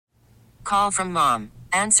call from mom.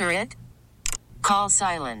 Answer it. Call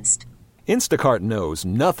silenced. Instacart knows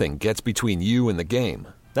nothing gets between you and the game.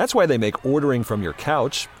 That's why they make ordering from your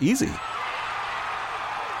couch easy.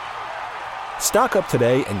 Stock up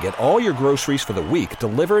today and get all your groceries for the week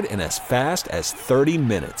delivered in as fast as 30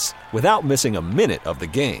 minutes without missing a minute of the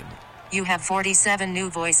game. You have 47 new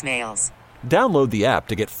voicemails. Download the app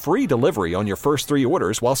to get free delivery on your first 3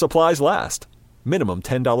 orders while supplies last. Minimum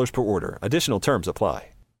 $10 per order. Additional terms apply.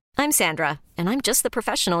 I'm Sandra, and I'm just the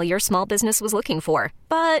professional your small business was looking for.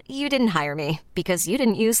 But you didn't hire me because you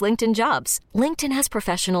didn't use LinkedIn Jobs. LinkedIn has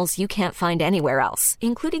professionals you can't find anywhere else,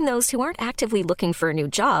 including those who aren't actively looking for a new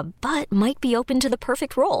job, but might be open to the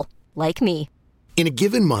perfect role, like me. In a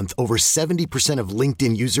given month, over 70% of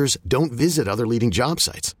LinkedIn users don't visit other leading job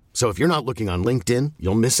sites. So if you're not looking on LinkedIn,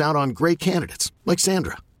 you'll miss out on great candidates like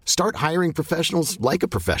Sandra. Start hiring professionals like a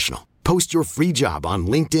professional. Post your free job on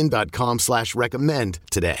linkedin.com/recommend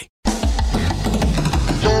today.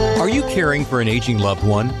 Are you caring for an aging loved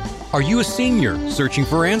one? Are you a senior searching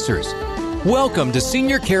for answers? Welcome to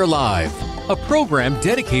Senior Care Live, a program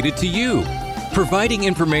dedicated to you, providing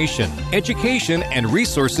information, education, and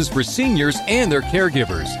resources for seniors and their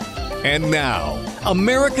caregivers. And now,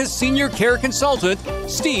 America's senior care consultant,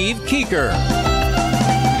 Steve Keeker.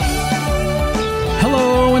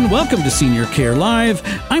 Hello and welcome to Senior Care Live.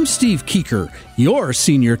 I'm Steve Keeker, your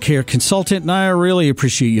senior care consultant, and I really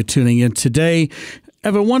appreciate you tuning in today. I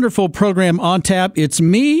have a wonderful program on tap. It's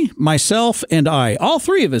me, myself, and I, all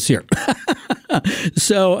three of us here.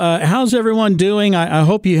 So how's everyone doing? I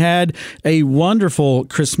hope you had a wonderful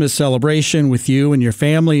Christmas celebration with you and your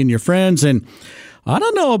family and your friends. And I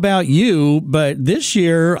don't know about you, but this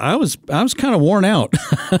year I was kind of worn out.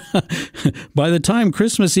 By the time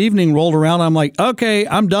Christmas evening rolled around, I'm like, okay,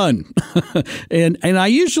 I'm done. and I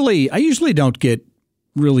usually don't get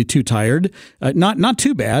really too tired, not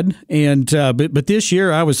too bad. And but this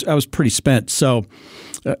year I was pretty spent. So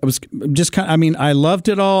I was just kind of, I mean, I loved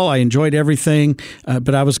it all. I enjoyed everything,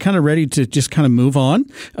 but I was kind of ready to just kind of move on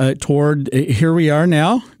toward here we are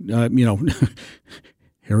now.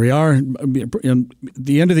 Here we are,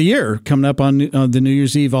 the end of the year, coming up on the New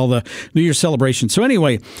Year's Eve, all the New Year's celebrations. So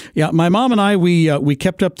anyway, yeah, my mom and I, we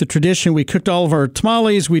kept up the tradition. We cooked all of our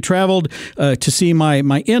tamales. We traveled to see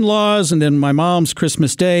my in-laws, and then my mom's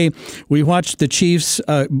Christmas Day. We watched the Chiefs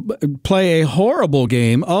play a horrible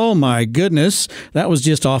game. Oh my goodness, that was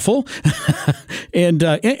just awful. and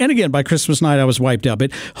again, by Christmas night, I was wiped out.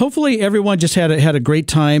 But hopefully, everyone just had a great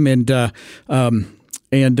time and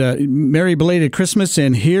Merry belated Christmas,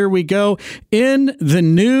 and here we go. In the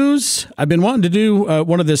news, I've been wanting to do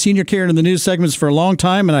one of the Senior Care in the News segments for a long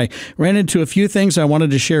time, and I ran into a few things I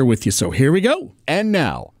wanted to share with you, so here we go. And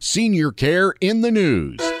now, Senior Care in the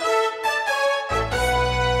News.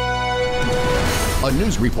 A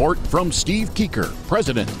news report from Steve Keeker,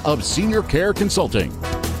 President of Senior Care Consulting.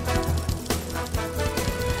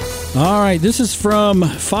 All right, this is from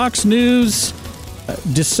Fox News,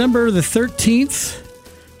 December the 13th.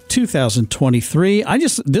 2023.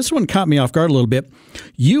 This one caught me off guard a little bit.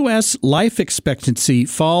 U.S. life expectancy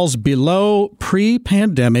falls below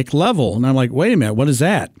pre-pandemic level. And I'm like, wait a minute, what is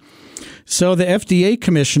that? So the FDA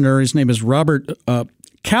commissioner, his name is Robert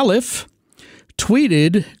Califf,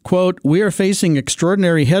 tweeted, quote, "We are facing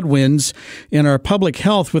extraordinary headwinds in our public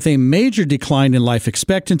health with a major decline in life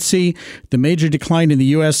expectancy. The major decline in the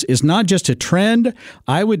U.S. is not just a trend.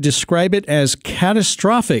 I would describe it as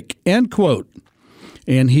catastrophic," end quote.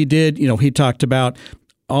 And he did, he talked about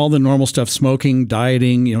all the normal stuff, smoking,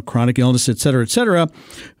 dieting, chronic illness, et cetera,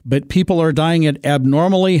 but people are dying at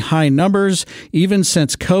abnormally high numbers, even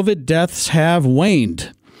since COVID deaths have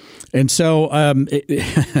waned. And so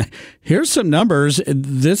here's some numbers.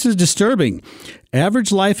 This is disturbing.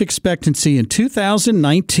 Average life expectancy in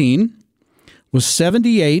 2019 was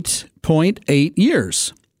 78.8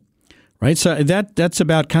 years. Right, so that's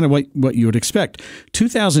about kind of what you would expect.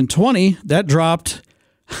 2020, that dropped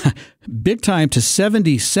big time to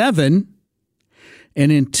 77,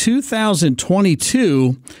 and in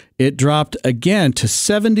 2022, it dropped again to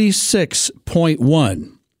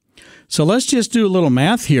 76.1. So let's just do a little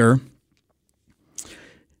math here.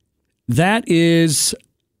 That is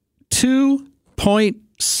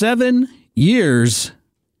 2.7 years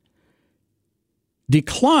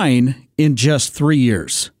decline in just 3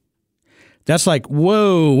 years. That's like,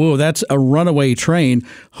 whoa, that's a runaway train.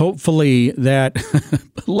 Hopefully that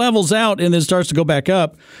levels out and then starts to go back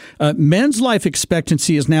up. Men's life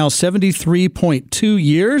expectancy is now 73.2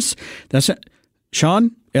 years. That's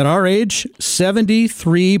Sean, at our age,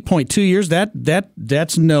 73.2 years.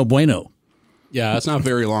 That's no bueno. Yeah, that's not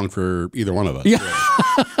very long for either one of us. Yeah,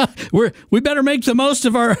 we better make the most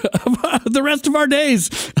of the rest of our days.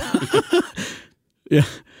 Yeah.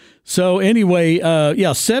 So anyway,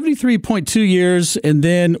 73.2 years, and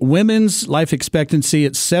then women's life expectancy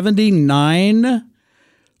at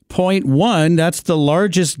 79.1. That's the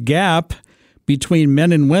largest gap between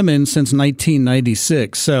men and women since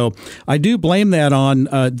 1996. So I do blame that on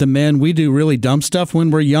the men. We do really dumb stuff when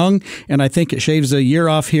we're young, and I think it shaves a year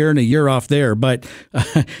off here and a year off there. But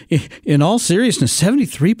in all seriousness,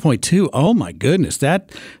 73.2. Oh my goodness,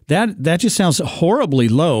 that just sounds horribly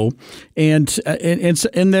low. And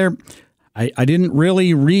there, I didn't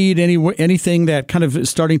really read anything that kind of is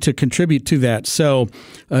starting to contribute to that. So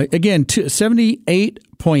again,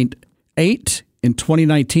 78.8. In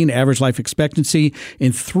 2019, average life expectancy.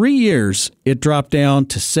 In 3 years, it dropped down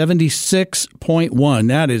to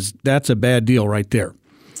 76.1. That's a bad deal right there.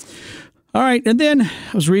 All right, and then I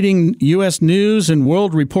was reading U.S. News and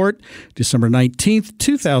World Report, December 19th,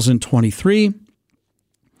 2023.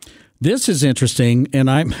 This is interesting, and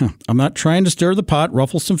I'm not trying to stir the pot,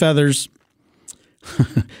 ruffle some feathers.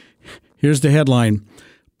 Here's the headline.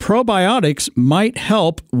 Probiotics might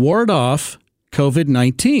help ward off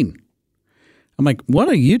COVID-19. I'm like, what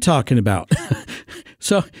are you talking about?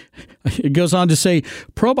 So it goes on to say,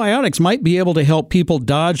 probiotics might be able to help people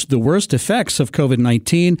dodge the worst effects of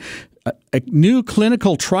COVID-19. New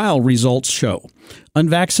clinical trial results show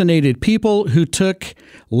unvaccinated people who took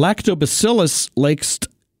lactobacillus-laced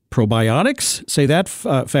probiotics, say that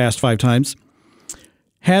fast 5 times,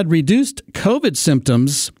 had reduced COVID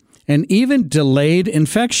symptoms and even delayed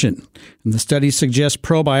infection. And the study suggests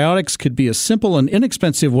probiotics could be a simple and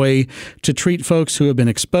inexpensive way to treat folks who have been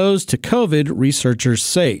exposed to COVID, researchers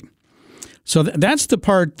say. So that's the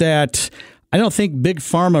part that I don't think Big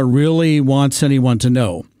Pharma really wants anyone to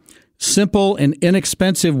know. Simple and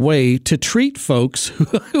inexpensive way to treat folks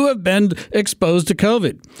who have been exposed to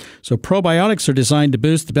COVID. So probiotics are designed to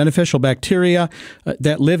boost the beneficial bacteria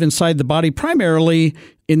that live inside the body, primarily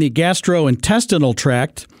in the gastrointestinal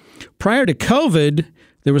tract. Prior to COVID,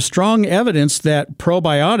 there was strong evidence that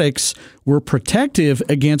probiotics were protective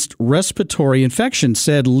against respiratory infections,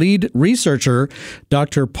 said lead researcher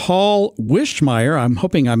Dr. Paul Wischmeyer. I'm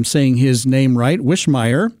hoping I'm saying his name right,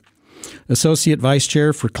 Wischmeyer, Associate Vice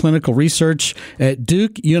Chair for Clinical Research at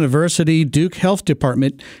Duke University, Duke Health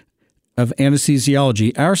Department of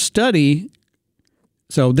Anesthesiology. Our study,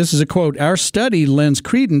 so this is a quote, our study lends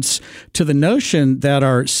credence to the notion that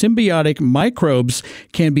our symbiotic microbes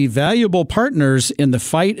can be valuable partners in the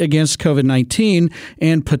fight against COVID-19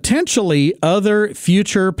 and potentially other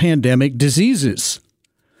future pandemic diseases,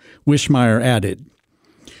 Wischmeyer added.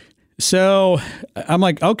 So I'm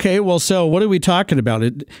like, okay, well, so what are we talking about?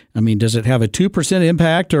 Does it have a 2%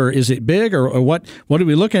 impact, or is it big, or what are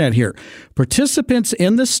we looking at here? Participants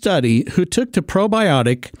in the study who took the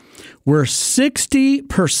probiotic were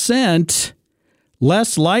 60%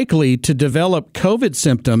 less likely to develop COVID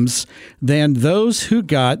symptoms than those who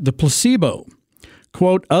got the placebo.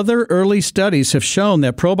 Quote, other early studies have shown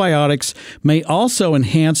that probiotics may also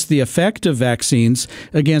enhance the effect of vaccines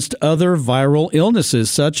against other viral illnesses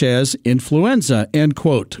such as influenza, end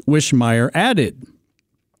quote, Wischmeyer added.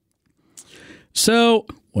 So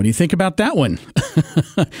what do you think about that one?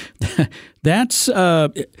 That's,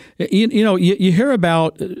 you hear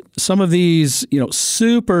about some of these,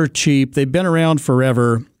 super cheap, they've been around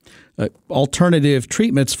forever, alternative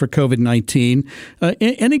treatments for COVID-19.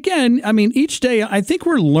 And again, each day I think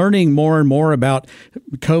we're learning more and more about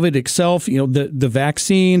COVID itself, the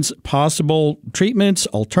vaccines, possible treatments,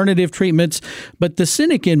 alternative treatments. But the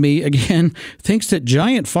cynic in me, again, thinks that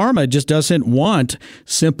giant pharma just doesn't want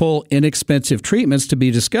simple, inexpensive treatments to be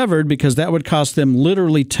discovered because that would cost them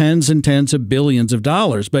literally tens and tens of billions of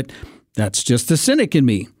dollars. But that's just the cynic in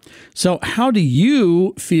me. So how do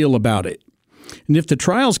you feel about it? And if the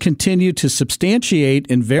trials continue to substantiate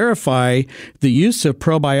and verify the use of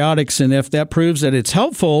probiotics, and if that proves that it's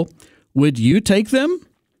helpful, would you take them?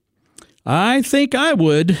 I think I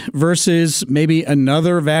would, versus maybe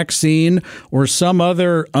another vaccine or some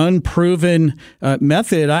other unproven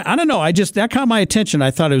method. I don't know. That caught my attention.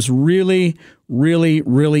 I thought it was really, really,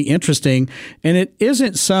 really interesting. And it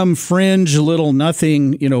isn't some fringe little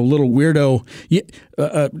nothing, little weirdo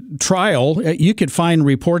trial. You could find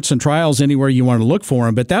reports and trials anywhere you want to look for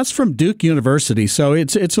them, but that's from Duke University. So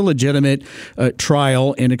it's a legitimate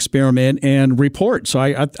trial and experiment and report. So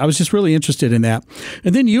I was just really interested in that.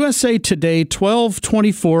 And then USA Today,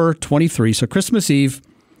 12/24/23, so Christmas Eve,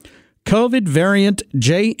 COVID variant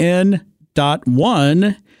JN.1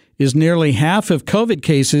 is nearly half of COVID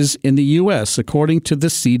cases in the U.S., according to the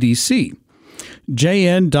CDC.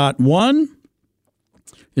 JN.1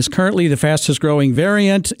 is currently the fastest growing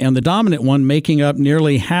variant and the dominant one, making up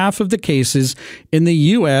nearly half of the cases in the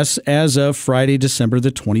U.S. as of Friday, December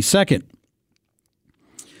the 22nd.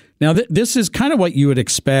 Now, this is kind of what you would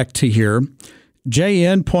expect to hear.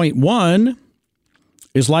 JN.1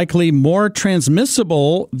 is likely more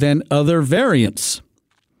transmissible than other variants.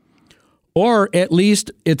 Or at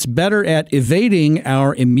least it's better at evading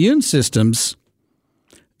our immune systems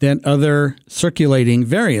than other circulating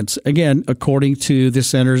variants, again, according to the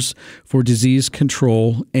Centers for Disease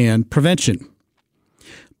Control and Prevention.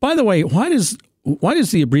 By the way, why does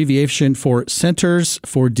the abbreviation for Centers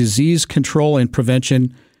for Disease Control and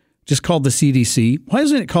Prevention just called the CDC? Why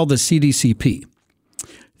isn't it called the CDCP?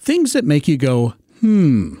 Things that make you go,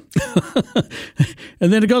 And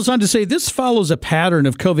then it goes on to say this follows a pattern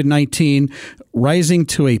of COVID-19 rising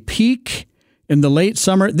to a peak in the late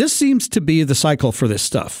summer. This seems to be the cycle for this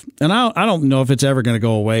stuff. And I don't know if it's ever going to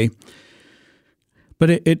go away.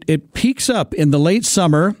 But it peaks up in the late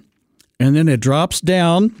summer, and then it drops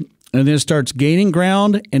down, and then it starts gaining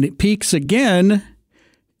ground, and it peaks again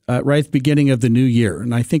right at the beginning of the new year.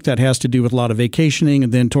 And I think that has to do with a lot of vacationing.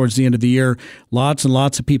 And then towards the end of the year, lots and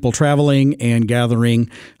lots of people traveling and gathering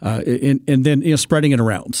and then spreading it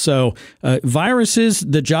around. So viruses,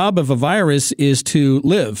 the job of a virus is to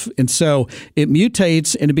live. And so it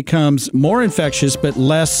mutates and it becomes more infectious, but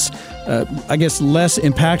less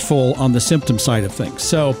impactful on the symptom side of things.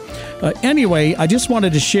 So anyway, I just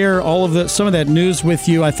wanted to share some of that news with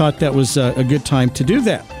you. I thought that was a good time to do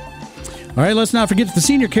that. All right, let's not forget the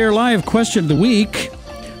Senior Care Live question of the week.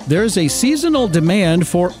 There's a seasonal demand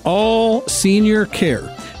for all senior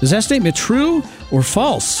care. Is that statement true or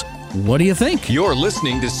false? What do you think? You're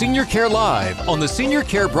listening to Senior Care Live on the Senior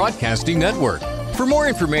Care Broadcasting Network. For more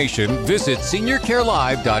information, visit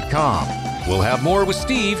seniorcarelive.com. We'll have more with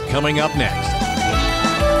Steve coming up next.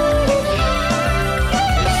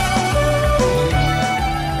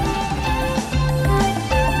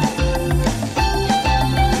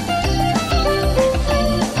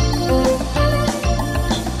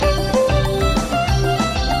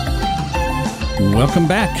 Welcome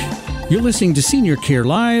back. You're listening to Senior Care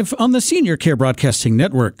Live on the Senior Care Broadcasting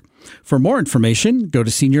Network. For more information, go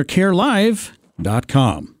to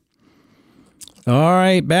seniorcarelive.com. All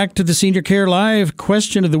right, back to the Senior Care Live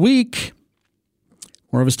question of the week.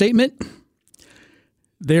 More of a statement.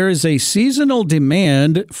 There is a seasonal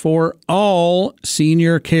demand for all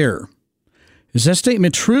senior care. Is that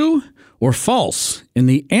statement true or false? And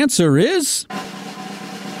the answer is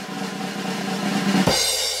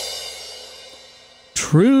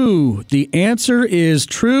true. The answer is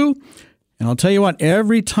true. And I'll tell you what,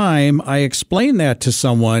 every time I explain that to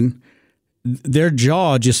someone, their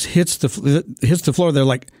jaw just hits the floor. They're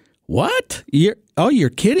like, what? You're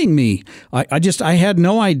kidding me. I had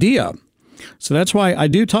no idea. So that's why I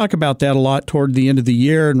do talk about that a lot toward the end of the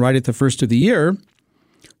year and right at the first of the year.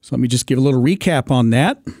 So let me just give a little recap on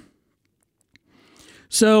that.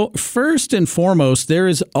 So first and foremost, there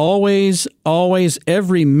is always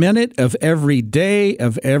every minute of every day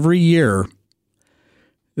of every year,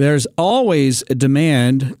 there's always a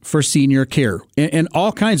demand for senior care and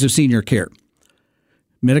all kinds of senior care.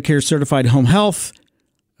 Medicare certified home health,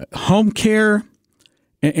 home care,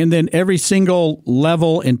 and then every single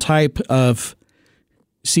level and type of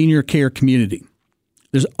senior care community.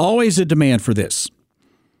 There's always a demand for this.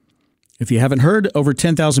 If you haven't heard, over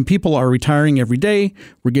 10,000 people are retiring every day.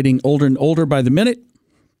 We're getting older and older by the minute.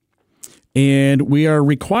 And we are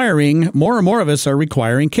requiring, more and more of us are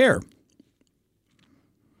requiring care.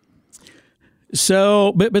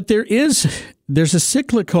 So, but there's a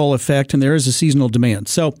cyclical effect and there is a seasonal demand.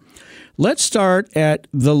 So let's start at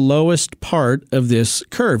the lowest part of this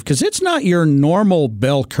curve because it's not your normal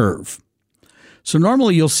bell curve. So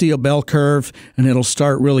normally you'll see a bell curve and it'll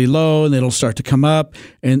start really low and it'll start to come up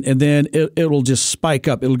and then it'll just spike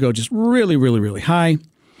up. It'll go just really, really, really high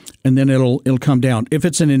and then it'll come down. If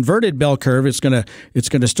it's an inverted bell curve, it's gonna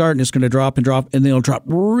start and it's gonna drop and then it'll drop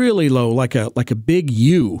really low like a big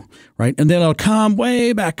U, right? And then it'll come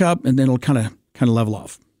way back up and then it'll kind of level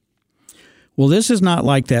off. Well, this is not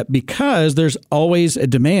like that because there's always a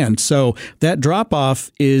demand. So that drop off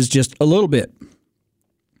is just a little bit.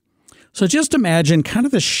 So just imagine kind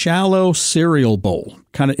of the shallow cereal bowl.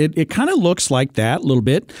 It kind of looks like that a little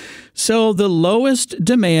bit. So the lowest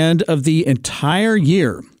demand of the entire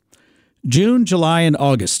year, June, July, and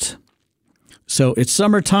August. So it's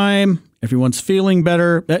summertime. Everyone's feeling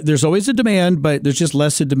better. There's always a demand, but there's just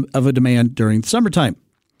less of a demand during the summertime.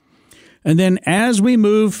 And then as we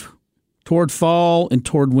move toward fall and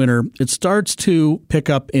toward winter, it starts to pick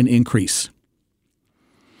up and increase.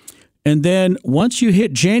 And then once you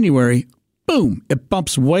hit January, boom, it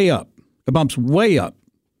bumps way up. It bumps way up.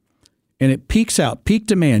 And it peaks out, peak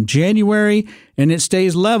demand January, and it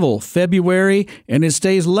stays level February, and it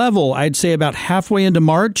stays level, I'd say about halfway into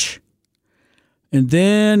March. And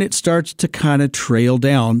then it starts to kind of trail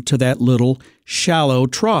down to that little shallow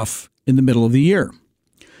trough in the middle of the year.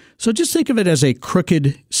 So just think of it as a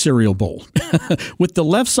crooked cereal bowl, with the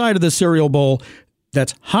left side of the cereal bowl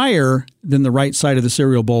that's higher than the right side of the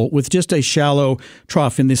cereal bowl with just a shallow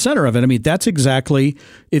trough in the center of it. I mean, that's exactly,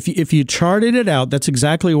 if you charted it out, that's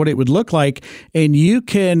exactly what it would look like. And you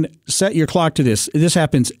can set your clock to this. This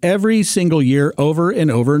happens every single year over and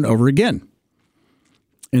over and over again.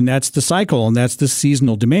 And that's the cycle, and that's the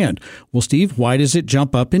seasonal demand. Well, Steve, why does it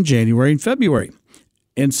jump up in January and February?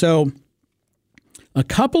 And so a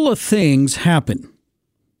couple of things happen.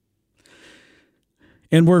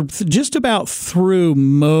 And we're just about through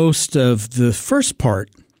most of the first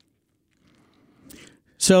part.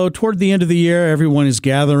 So toward the end of the year, everyone is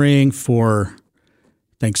gathering for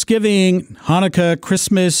Thanksgiving, Hanukkah,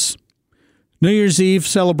 Christmas, New Year's Eve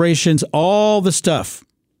celebrations, all the stuff.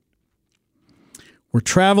 We're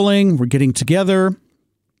traveling, we're getting together.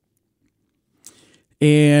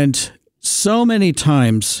 And so many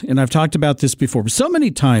times, and I've talked about this before, but so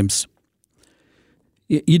many times,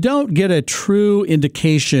 you don't get a true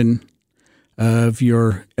indication of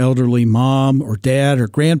your elderly mom or dad or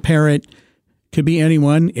grandparent. Could be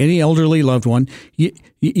anyone, any elderly loved one. You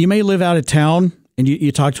may live out of town and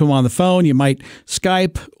you talk to them on the phone. You might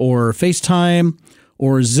Skype or FaceTime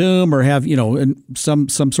or Zoom or have, some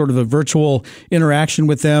sort of a virtual interaction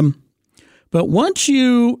with them. But once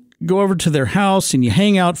you go over to their house and you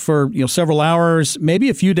hang out for, several hours, maybe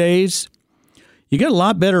a few days, you get a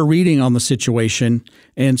lot better reading on the situation.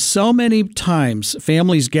 And so many times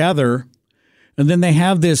families gather and then they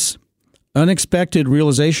have this unexpected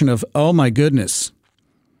realization of, oh my goodness,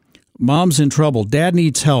 mom's in trouble. Dad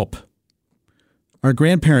needs help. Our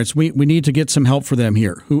grandparents, we need to get some help for them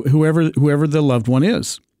here, whoever the loved one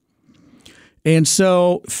is. And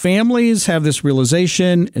so families have this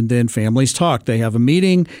realization, and then families talk. They have a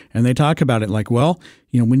meeting, and they talk about it like, well,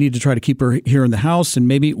 we need to try to keep her here in the house, and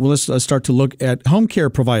maybe let's start to look at home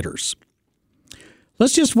care providers.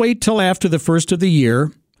 Let's just wait till after the first of the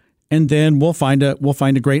year, and then we'll find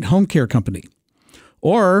a great home care company.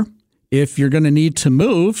 Or if you're going to need to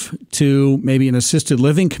move to maybe an assisted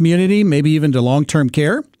living community, maybe even to long-term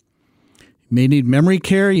care, you may need memory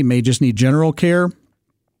care, you may just need general care.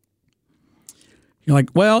 You're like,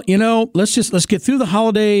 well, let's get through the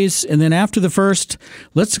holidays, and then after the first,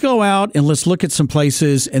 let's go out and let's look at some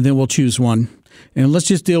places, and then we'll choose one, and let's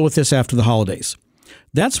just deal with this after the holidays.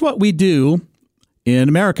 That's what we do in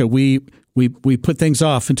America. We put things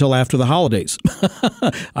off until after the holidays.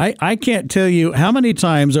 I can't tell you how many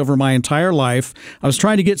times over my entire life I was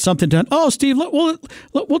trying to get something done. Oh, Steve,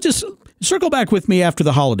 we'll just circle back with me after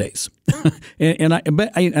the holidays. and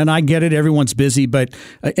I get it. Everyone's busy,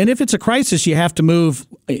 and if it's a crisis, you have to move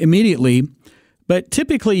immediately. But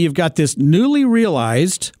typically, you've got this newly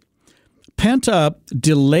realized, pent up,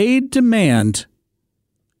 delayed demand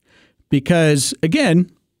because,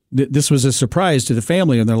 again, this was a surprise to the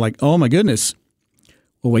family, and they're like, oh my goodness,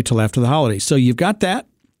 we'll wait till after the holidays. So you've got that.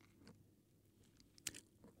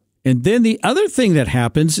 And then the other thing that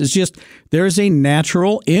happens is just there's a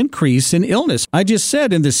natural increase in illness. I just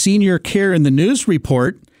said in the Senior Care in the News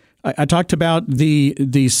report, I talked about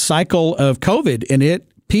the cycle of COVID, and it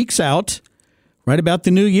peaks out right about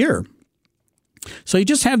the new year. So you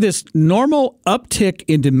just have this normal uptick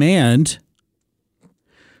in demand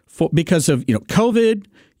because of COVID.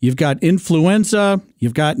 You've got influenza,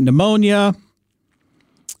 you've got pneumonia,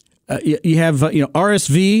 you have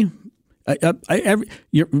RSV.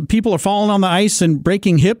 People are falling on the ice and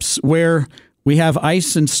breaking hips where we have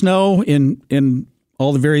ice and snow in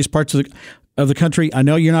all the various parts of the country. I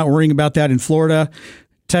know you're not worrying about that in Florida,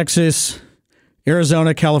 Texas,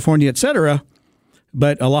 Arizona, California, etc.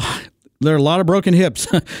 But there are a lot of broken hips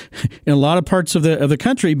in a lot of parts of the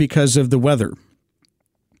country because of the weather.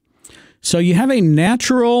 So you have a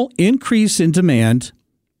natural increase in demand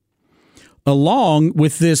along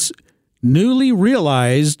with this newly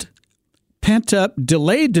realized pent-up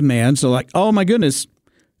delayed demand. So like, oh my goodness,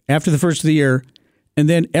 after the first of the year, and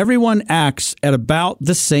then everyone acts at about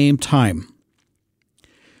the same time.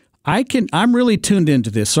 I'm really tuned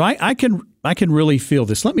into this. So I can really feel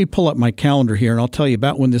this. Let me pull up my calendar here and I'll tell you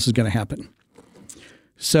about when this is going to happen.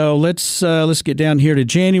 So let's get down here to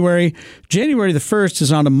January. January the 1st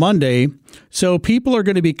is on a Monday. So people are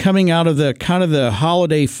going to be coming out of the kind of the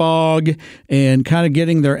holiday fog and kind of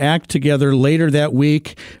getting their act together later that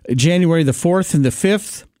week. January the 4th and the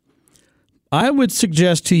 5th. I would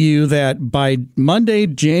suggest to you that by Monday,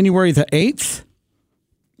 January the 8th,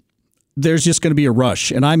 there's just going to be a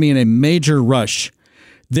rush, and I mean a major rush.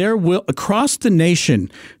 There will, across the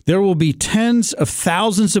nation, there will be tens of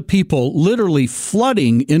thousands of people literally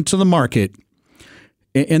flooding into the market,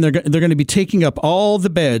 and they're going to be taking up all the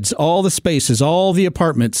beds, all the spaces, all the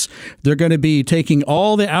apartments. They're going to be taking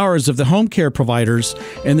all the hours of the home care providers,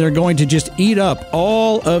 and they're going to just eat up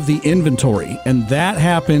all of the inventory. And that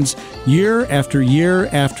happens year after year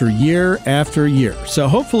after year after year. So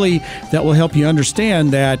hopefully that will help you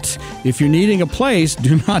understand that if you're needing a place,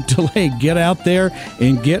 do not delay. Get out there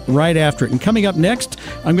and get right after it. And coming up next,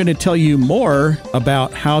 I'm going to tell you more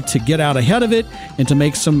about how to get out ahead of it and to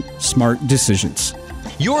make some smart decisions.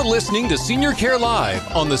 You're listening to Senior Care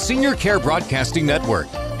Live on the Senior Care Broadcasting Network.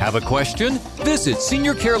 Have a question? Visit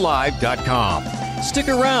seniorcarelive.com. Stick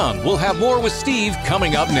around. We'll have more with Steve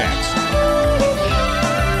coming up next.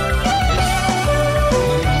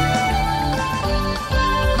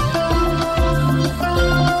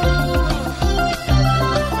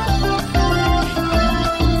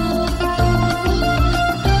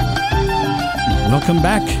 Welcome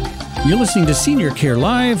back. You're listening to Senior Care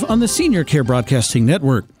Live on the Senior Care Broadcasting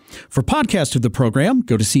Network. For podcast of the program,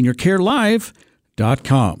 go to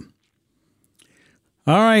seniorcarelive.com.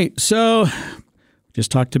 All right, so just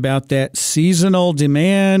talked about that seasonal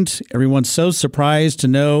demand. Everyone's so surprised to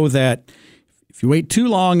know that if you wait too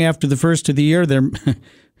long after the first of the year,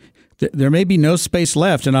 there may be no space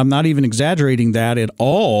left, and I'm not even exaggerating that at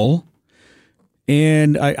all.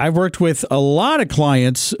 And I've worked with a lot of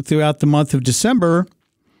clients throughout the month of December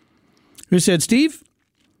who said, Steve,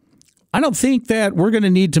 I don't think that we're going to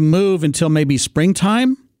need to move until maybe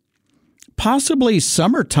springtime, possibly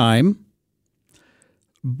summertime.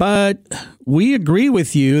 But we agree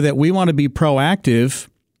with you that we want to be proactive.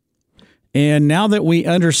 And now that we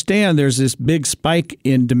understand there's this big spike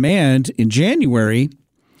in demand in January,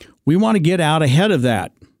 we want to get out ahead of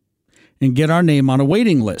that and get our name on a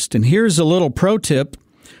waiting list. And here's a little pro tip.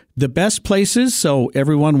 The best places, so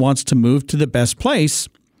everyone wants to move to the best place.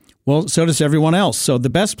 Well, so does everyone else. So the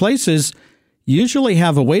best places usually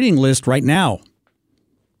have a waiting list right now.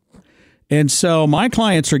 And so my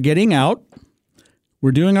clients are getting out.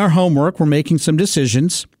 We're doing our homework. We're making some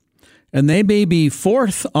decisions. And they may be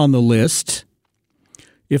fourth on the list.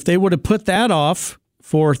 If they would have put that off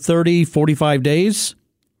for 30, 45 days,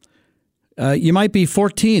 you might be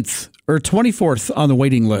 14th or 24th on the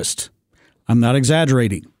waiting list. I'm not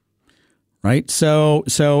exaggerating, right? So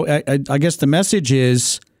I guess the message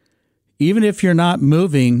is, even if you're not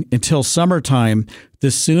moving until summertime,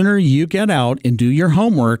 the sooner you get out and do your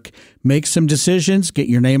homework, make some decisions, get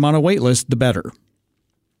your name on a wait list, the better.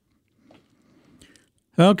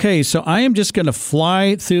 Okay, so I am just going to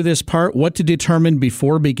fly through this part, what to determine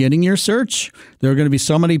before beginning your search. There are going to be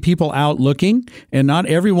so many people out looking, and not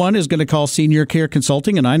everyone is going to call Senior Care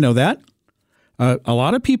Consulting, and I know that. A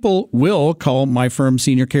lot of people will call my firm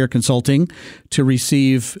Senior Care Consulting to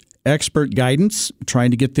receive expert guidance,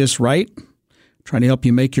 trying to get this right, trying to help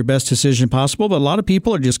you make your best decision possible. But a lot of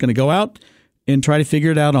people are just going to go out and try to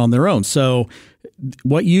figure it out on their own. So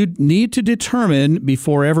what you need to determine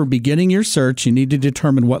before ever beginning your search, you need to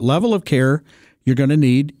determine what level of care you're going to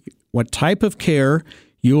need, what type of care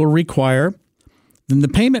you will require. Then the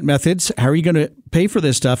payment methods, how are you going to pay for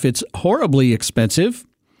this stuff? It's horribly expensive,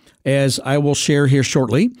 as I will share here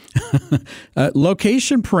shortly.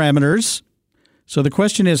 Location parameters. So the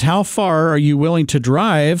question is, how far are you willing to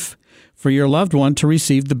drive for your loved one to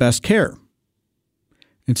receive the best care?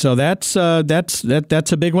 And so that's a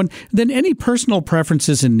big one. Then any personal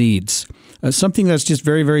preferences and needs, something that's just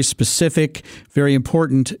very, very specific, very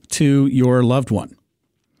important to your loved one.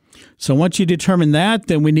 So once you determine that,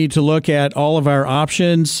 then we need to look at all of our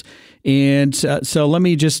options. And so let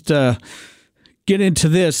me just get into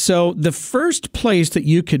this. So the first place that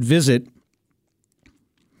you could visit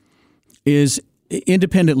is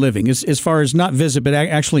independent living, as far as not visit, but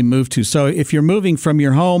actually move to. So if you're moving from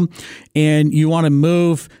your home and you want to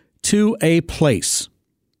move to a place,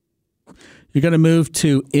 you're going to move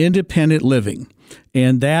to independent living.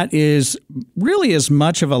 And that is really as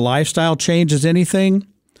much of a lifestyle change as anything.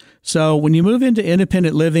 So when you move into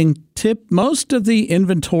independent living, most of the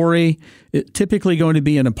inventory is typically going to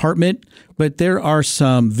be an apartment, but there are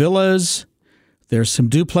some villas. There's some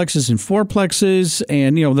duplexes and fourplexes,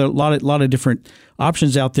 and there are a lot of different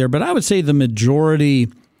options out there. But I would say the majority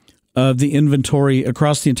of the inventory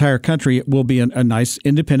across the entire country will be a nice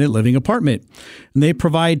independent living apartment. And they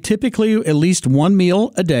provide typically at least one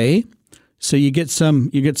meal a day, so you get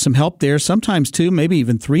some help there. Sometimes two, maybe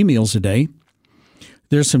even 3 meals a day.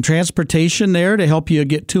 There's some transportation there to help you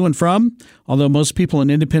get to and from, although most people in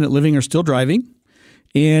independent living are still driving.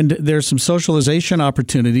 And there's some socialization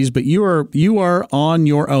opportunities, but you are on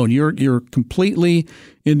your own. You're completely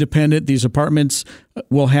independent. These apartments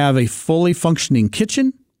will have a fully functioning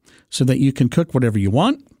kitchen so that you can cook whatever you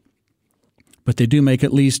want. But they do make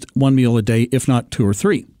at least one meal a day, if not 2 or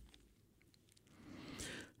 3.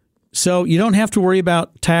 So you don't have to worry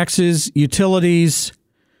about taxes, utilities,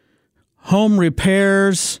 home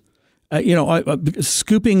repairs,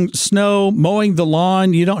 scooping snow, mowing the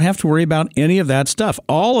lawn. You don't have to worry about any of that stuff.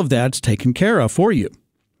 All of that's taken care of for you.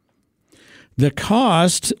 The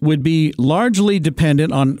cost would be largely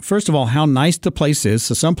dependent on, first of all, how nice the place is.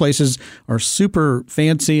 So some places are super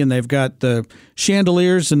fancy and they've got the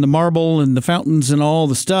chandeliers and the marble and the fountains and all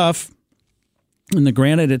the stuff and the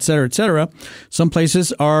granite, et cetera, et cetera. Some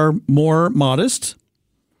places are more modest.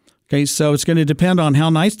 Okay, so it's going to depend on how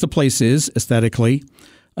nice the place is aesthetically.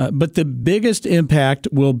 But the biggest impact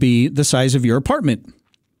will be the size of your apartment.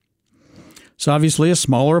 So obviously a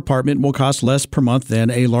smaller apartment will cost less per month than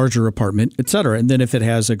a larger apartment, et cetera. And then if it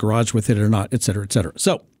has a garage with it or not, et cetera, et cetera.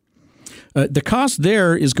 So the cost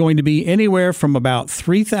there is going to be anywhere from about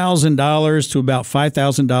 $3,000 to about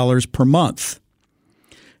 $5,000 per month.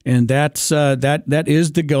 And that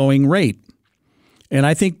is the going rate. And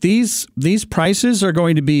I think these prices are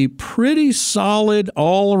going to be pretty solid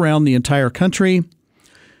all around the entire country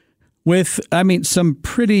with,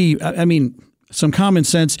 some common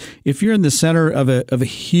sense. If you're in the center of a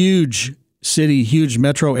huge city, huge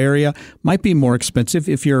metro area, might be more expensive.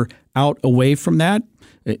 If you're out away from that,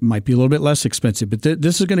 it might be a little bit less expensive. But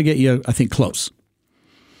this is going to get you, I think, close.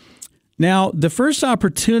 Now, the first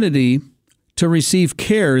opportunity to receive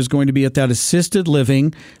care is going to be at that assisted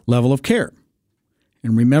living level of care.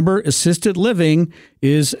 And remember, assisted living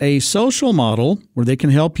is a social model where they can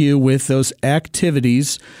help you with those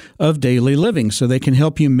activities of daily living. So they can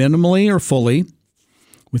help you minimally or fully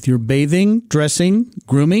with your bathing, dressing,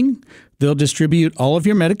 grooming. They'll distribute all of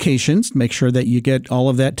your medications, make sure that you get all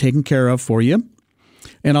of that taken care of for you.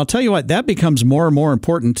 And I'll tell you what, that becomes more and more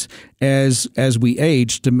important as we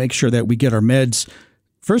age to make sure that we get our meds,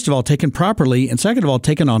 first of all, taken properly, and second of all,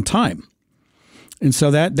 taken on time. And so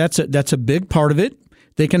that's a big part of it.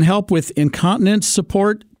 They can help with incontinence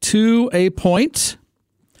support to a point.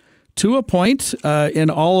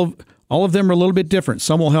 And all of them are a little bit different.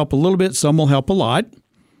 Some will help a little bit, some will help a lot.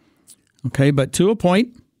 Okay, but to a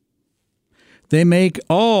point. They make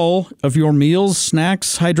all of your meals,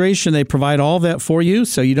 snacks, hydration. They provide all of that for you,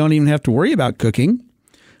 so you don't even have to worry about cooking,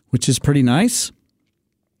 which is pretty nice.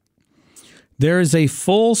 There is a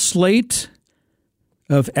full slate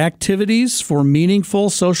of activities for meaningful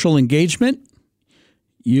social engagement.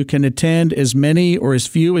 You can attend as many or as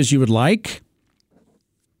few as you would like.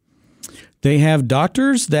 They have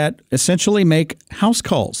doctors that essentially make house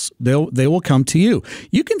calls. They will come to you.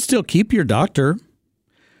 You can still keep your doctor,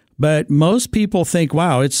 but most people think,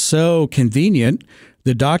 wow, it's so convenient.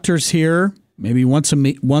 The doctor's here maybe once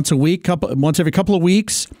every couple of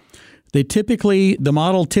weeks. The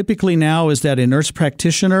model typically now is that a nurse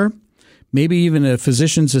practitioner, maybe even a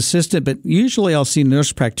physician's assistant, but usually I'll see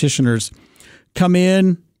nurse practitioners come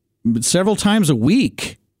in several times a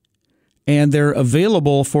week, and they're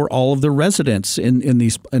available for all of the residents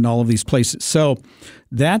in all of these places. So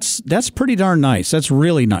that's pretty darn nice. That's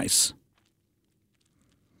really nice.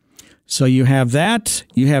 So you have that.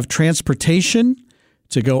 You have transportation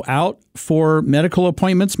to go out for medical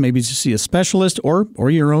appointments, maybe to see a specialist or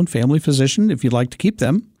your own family physician if you'd like to keep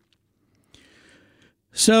them.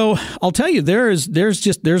 So I'll tell you, there's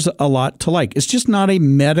a lot to like. It's just not a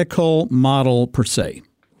medical model per se.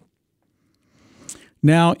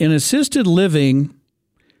 Now, in assisted living,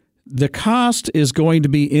 the cost is going to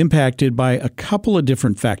be impacted by a couple of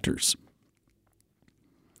different factors.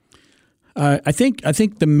 I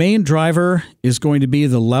think the main driver is going to be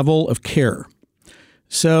the level of care.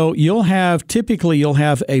 So you'll have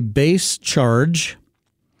a base charge.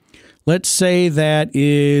 Let's say that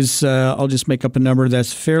is, I'll just make up a number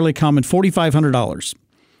that's fairly common, $4,500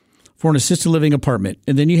 for an assisted living apartment.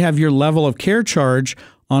 And then you have your level of care charge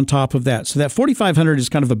on top of that. So that $4,500 is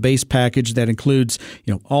kind of a base package that includes,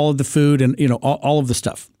 all of the food and, all of the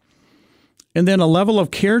stuff. And then a level of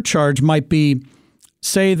care charge might be,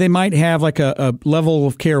 say they might have like a level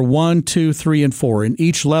of care 1, 2, 3, and 4, and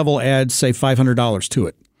each level adds, say, $500 to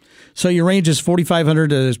it. So your range is $4,500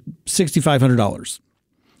 to $6,500.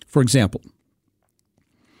 For example.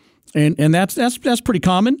 And that's pretty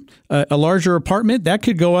common. A larger apartment, that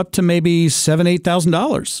could go up to maybe $7,000,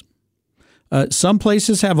 $8,000. Some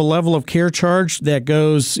places have a level of care charge that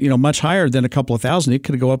goes, much higher than a couple of thousand. It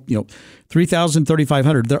could go up, $3,000,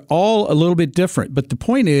 $3,500. They're all a little bit different. But the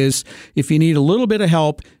point is, if you need a little bit of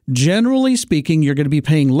help, generally speaking, you're going to be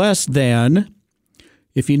paying less than.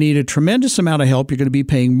 If you need a tremendous amount of help, you're going to be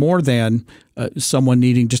paying more than someone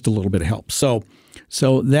needing just a little bit of help. So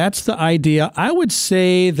that's the idea. I would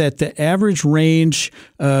say that the average range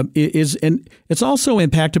is, and it's also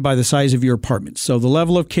impacted by the size of your apartment. So the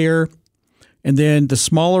level of care, and then the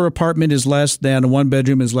smaller apartment is less than a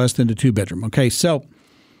 1-bedroom is less than a 2-bedroom. Okay, so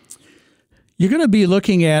you're going to be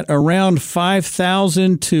looking at around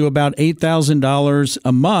 $5,000 to about $8,000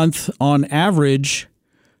 a month on average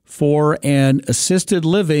for an assisted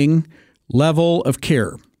living level of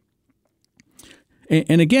care.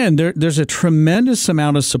 And again, there's a tremendous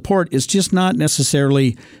amount of support. It's just not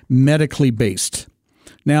necessarily medically based.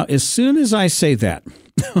 Now, as soon as I say that,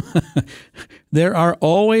 there are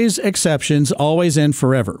always exceptions, always and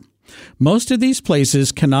forever. Most of these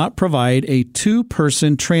places cannot provide a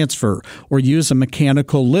 2-person transfer or use a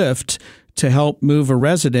mechanical lift to help move a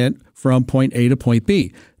resident from point A to point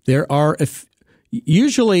B.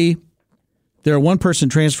 Usually, there are 1-person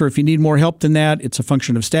transfer. If you need more help than that, it's a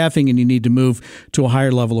function of staffing and you need to move to a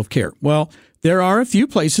higher level of care. Well, there are a few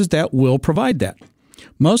places that will provide that.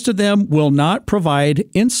 Most of them will not provide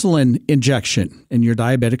insulin injection in your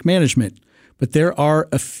diabetic management, but there are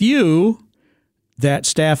a few that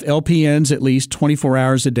staff LPNs at least 24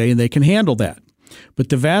 hours a day, and they can handle that. But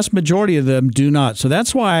the vast majority of them do not. So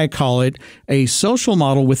that's why I call it a social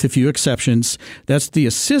model with a few exceptions. That's the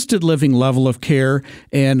assisted living level of care.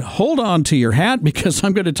 And hold on to your hat, because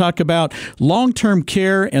I'm going to talk about long-term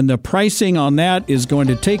care, and the pricing on that is going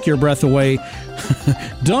to take your breath away.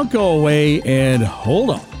 Don't go away, and hold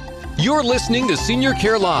on. You're listening to Senior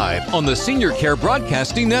Care Live on the Senior Care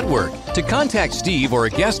Broadcasting Network. To contact Steve or a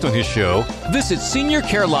guest on his show, visit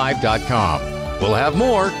seniorcarelive.com. We'll have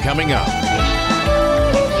more coming up.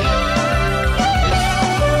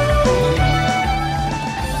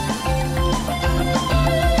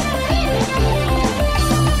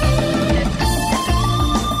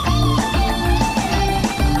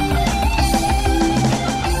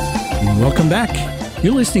 Welcome back.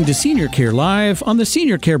 You're listening to Senior Care Live on the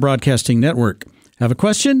Senior Care Broadcasting Network. Have a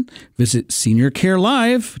question? Visit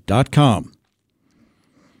seniorcarelive.com.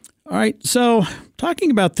 All right, so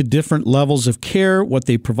talking about the different levels of care, what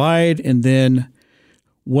they provide, and then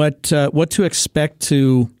what to expect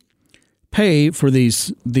to pay for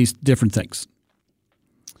these different things,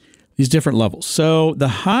 these different levels. So the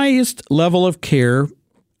highest level of care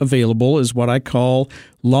available is what I call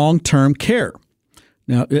long-term care.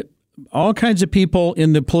 Now, all kinds of people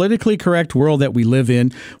in the politically correct world that we live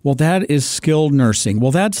in, well, that is skilled nursing. Well,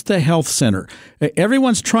 that's the health center.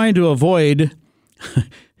 Everyone's trying to avoid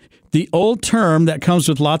the old term that comes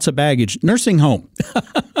with lots of baggage, nursing home,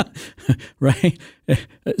 right?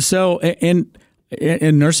 So, in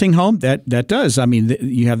nursing home, that does. I mean,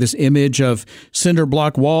 you have this image of cinder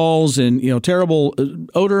block walls and, terrible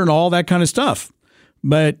odor and all that kind of stuff.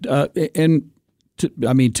 But, to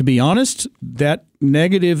be honest, that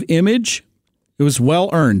negative image, it was well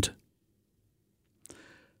earned.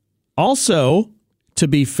 Also, to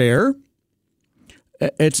be fair,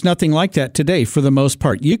 it's nothing like that today for the most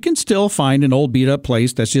part. You can still find an old beat up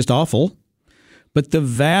place that's just awful. But the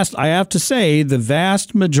vast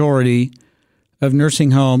majority of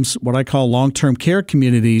nursing homes, what I call long-term care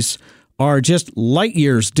communities, are just light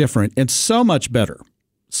years different and so much better.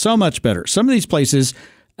 So much better. Some of these places,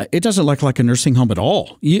 it doesn't look like a nursing home at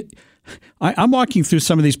all. I'm walking through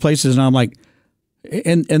some of these places and I'm like,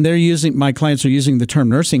 and my clients are using the term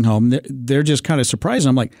nursing home. They're just kind of surprised.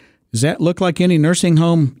 I'm like, does that look like any nursing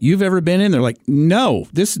home you've ever been in? They're like, no,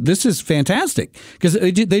 this is fantastic, because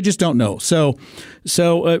they just don't know. So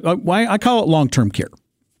why I call it long-term care.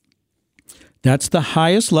 That's the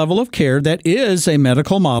highest level of care that is a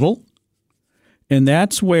medical model. And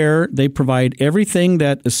that's where they provide everything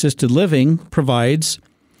that assisted living provides,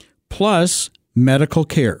 plus medical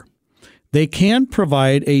care. They can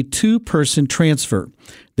provide a 2-person transfer.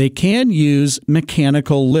 They can use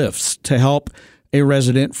mechanical lifts to help a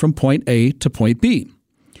resident from point A to point B.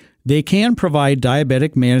 They can provide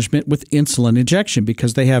diabetic management with insulin injection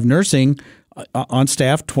because they have nursing on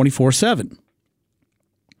staff 24/7.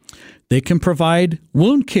 They can provide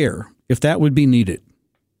wound care if that would be needed.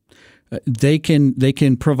 They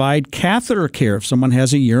can provide catheter care if someone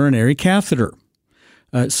has a urinary catheter.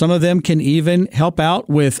 Some of them can even help out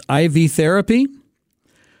with IV therapy.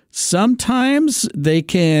 Sometimes they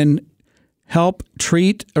can help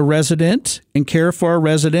treat a resident and care for a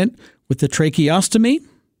resident with a tracheostomy.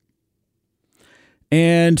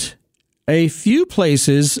 And A few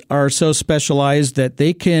places are so specialized that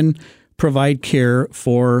they can provide care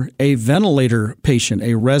for a ventilator patient,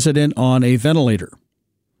 a resident on a ventilator.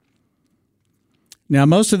 Now,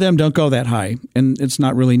 most of them don't go that high, and it's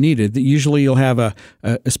not really needed. Usually you'll have a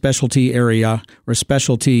specialty area or a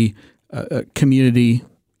specialty community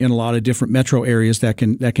in a lot of different metro areas that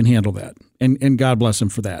can handle that. And God bless them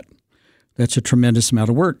for that. That's a tremendous amount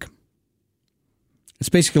of work. It's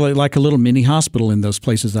basically like a little mini hospital in those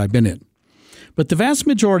places I've been in. But the vast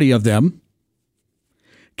majority of them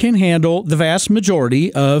can handle the vast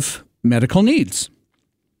majority of medical needs.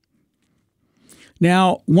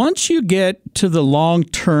 Now, once you get to the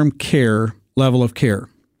long-term care level of care,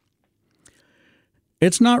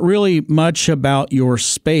 it's not really much about your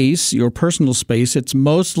space, your personal space. It's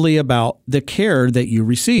mostly about the care that you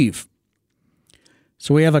receive.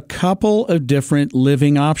 So we have a couple of different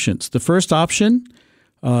living options. The first option,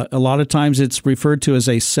 a lot of times it's referred to as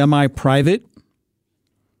a semi-private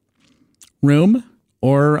room,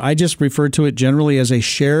 or I just refer to it generally as a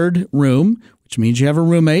shared room, which means you have a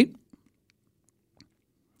roommate.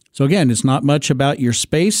 So again, it's not much about your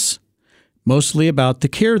space, mostly about the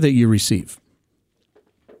care that you receive.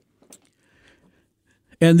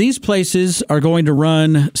 And these places are going to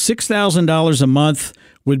run $6,000 a month,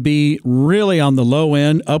 would be really on the low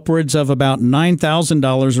end, upwards of about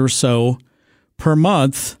 $9,000 or so per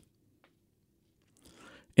month.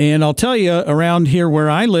 And I'll tell you, around here where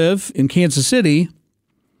I live in Kansas City,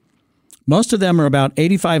 most of them are about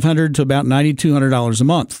 $8,500 to about $9,200 a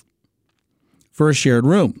month for a shared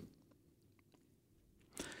room.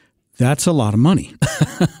 That's a lot of money.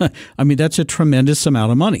 I mean, that's a tremendous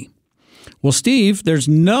amount of money. Well, Steve, there's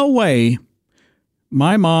no way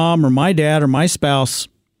my mom or my dad or my spouse,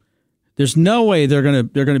 there's no way they're going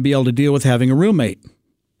to be able to deal with having a roommate.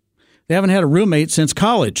 They haven't had a roommate since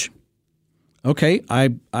college. Okay,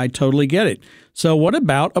 I totally get it. So what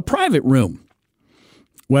about a private room?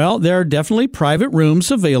 Well, there are definitely private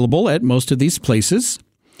rooms available at most of these places,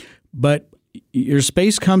 but your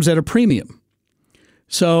space comes at a premium.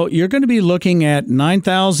 So you're going to be looking at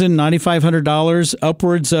 $9,000, $9,500,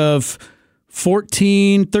 upwards of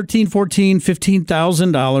 $14,000, $15,000,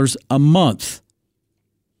 $16,000 a month.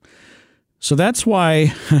 So that's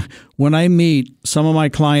why when I meet some of my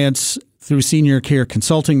clients through Senior Care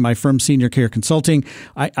Consulting, my firm Senior Care Consulting,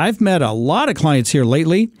 I've met a lot of clients here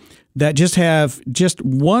lately that just have just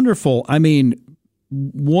wonderful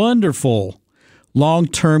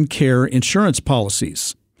long-term care insurance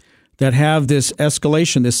policies that have this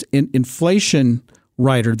escalation, this inflation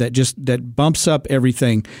rider that bumps up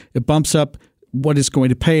everything. It bumps up what it's going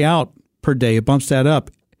to pay out per day. It bumps that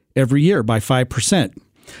up every year by 5%.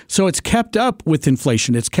 So it's kept up with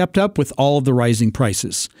inflation. It's kept up with all of the rising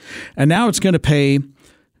prices. And now it's going to pay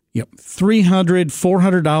 $300,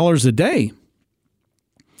 $400 a day.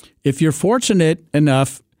 If you're fortunate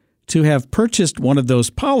enough to have purchased one of those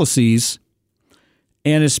policies,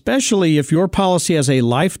 and especially if your policy has a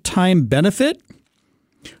lifetime benefit,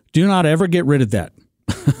 do not ever get rid of that.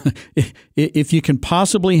 If you can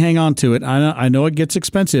possibly hang on to it, I know it gets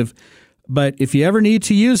expensive, but if you ever need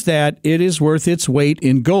to use that, it is worth its weight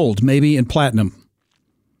in gold, maybe in platinum.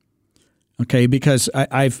 Okay, because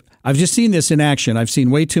I've just seen this in action. I've seen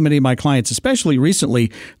way too many of my clients, especially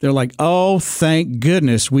recently. They're like, "Oh, thank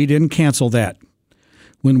goodness we didn't cancel that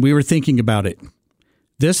when we were thinking about it.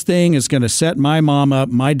 This thing is going to set my mom up,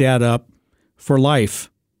 my dad up for life."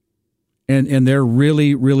 And they're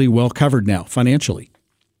really, really well covered now financially.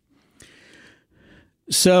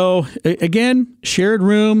 So again, shared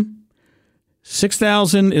room,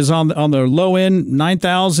 $6,000 is on the low end,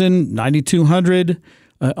 $9,000, $9,200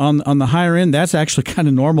 on the higher end. That's actually kind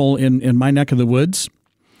of normal in my neck of the woods.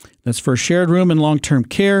 That's for a shared room in long-term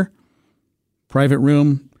care. Private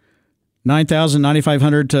room, $9,000,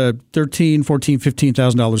 $9,500 to $13,000, $14,000,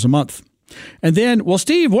 $15,000 a month. And then, well,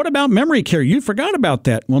 Steve, what about memory care? You forgot about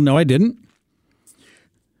that. Well, no, I didn't.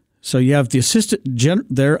 So you have the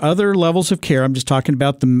there are other levels of care. I'm just talking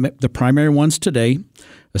about the primary ones today.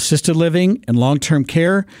 Assisted living and long-term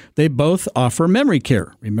care, they both offer memory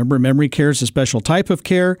care. Remember, memory care is a special type of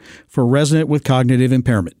care for a resident with cognitive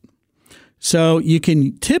impairment. So you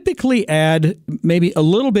can typically add maybe a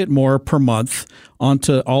little bit more per month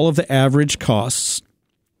onto all of the average costs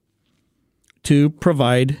to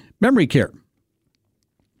provide memory care.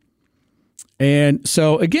 And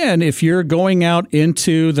so, again, if you're going out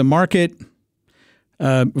into the market,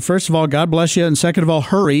 first of all, God bless you. And second of all,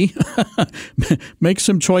 hurry. Make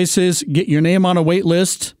some choices. Get your name on a wait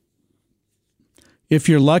list. If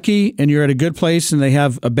you're lucky and you're at a good place and they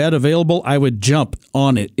have a bed available, I would jump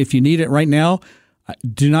on it. If you need it right now,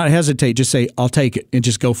 do not hesitate. Just say, I'll take it, and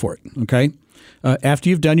just go for it, okay? After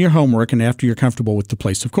you've done your homework and after you're comfortable with the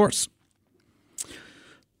place, of course.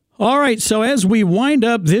 All right, so as we wind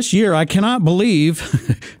up this year, I cannot believe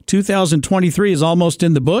 2023 is almost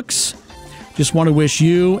in the books. Just want to wish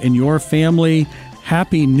you and your family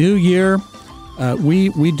Happy New Year.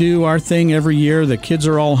 We do our thing every year. The kids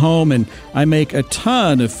are all home, and I make a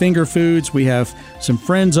ton of finger foods. We have some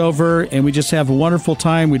friends over, and we just have a wonderful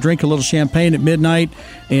time. We drink a little champagne at midnight,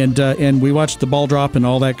 and we watch the ball drop and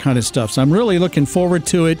all that kind of stuff. So I'm really looking forward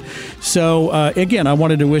to it. So, again, I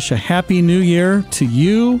wanted to wish a Happy New Year to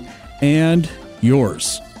you and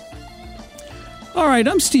yours. All right,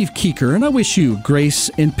 I'm Steve Keeker, and I wish you grace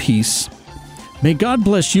and peace. May God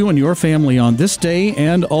bless you and your family on this day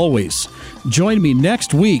and always. Join me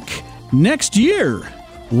next week, next year,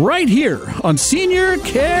 right here on Senior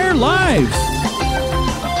Care Live.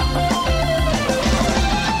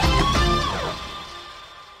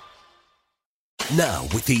 Now,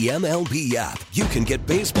 with the MLB app, you can get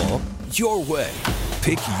baseball your way.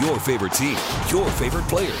 Pick your favorite team, your favorite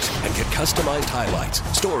players, and get customized highlights,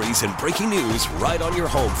 stories, and breaking news right on your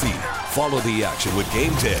home feed. Follow the action with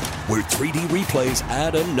Game Day, where 3D replays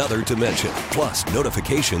add another dimension. Plus,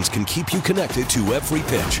 notifications can keep you connected to every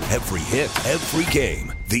pitch, every hit, every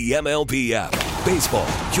game. The MLB app. Baseball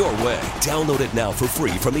your way. Download it now for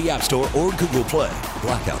free from the App Store or Google Play.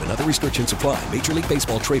 Blackout and other restrictions apply. Major League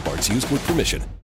Baseball trademarks used with permission.